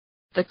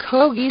The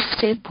Kogi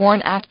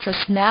State-born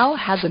actress now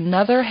has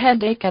another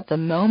headache at the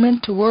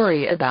moment to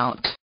worry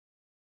about.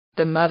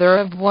 The mother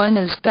of one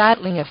is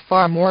battling a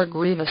far more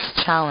grievous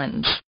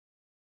challenge.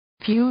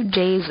 Few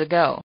days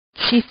ago,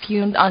 she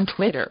fumed on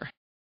Twitter.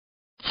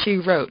 She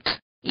wrote,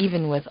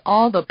 "Even with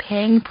all the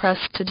paying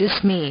press to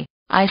diss me,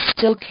 I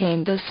still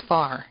came this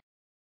far.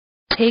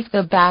 Take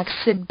the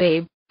backseat,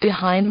 babe,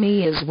 behind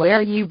me is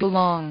where you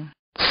belong,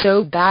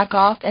 so back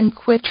off and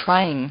quit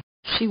trying,"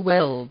 she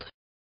wailed.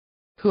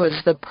 Who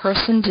is the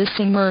person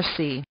dissing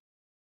Mercy?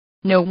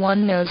 No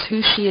one knows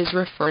who she is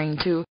referring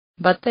to,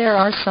 but there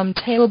are some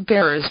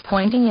talebearers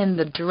pointing in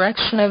the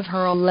direction of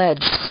her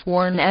alleged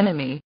sworn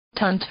enemy,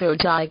 Tonto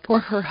Dike, or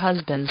her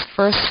husband's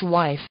first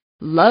wife,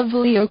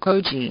 Lovely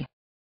Okoji.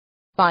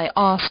 By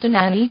Austin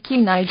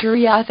Aniki,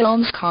 Nigeria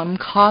Films.com.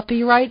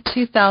 Copyright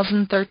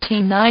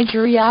 2013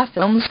 Nigeria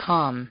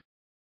Films.com.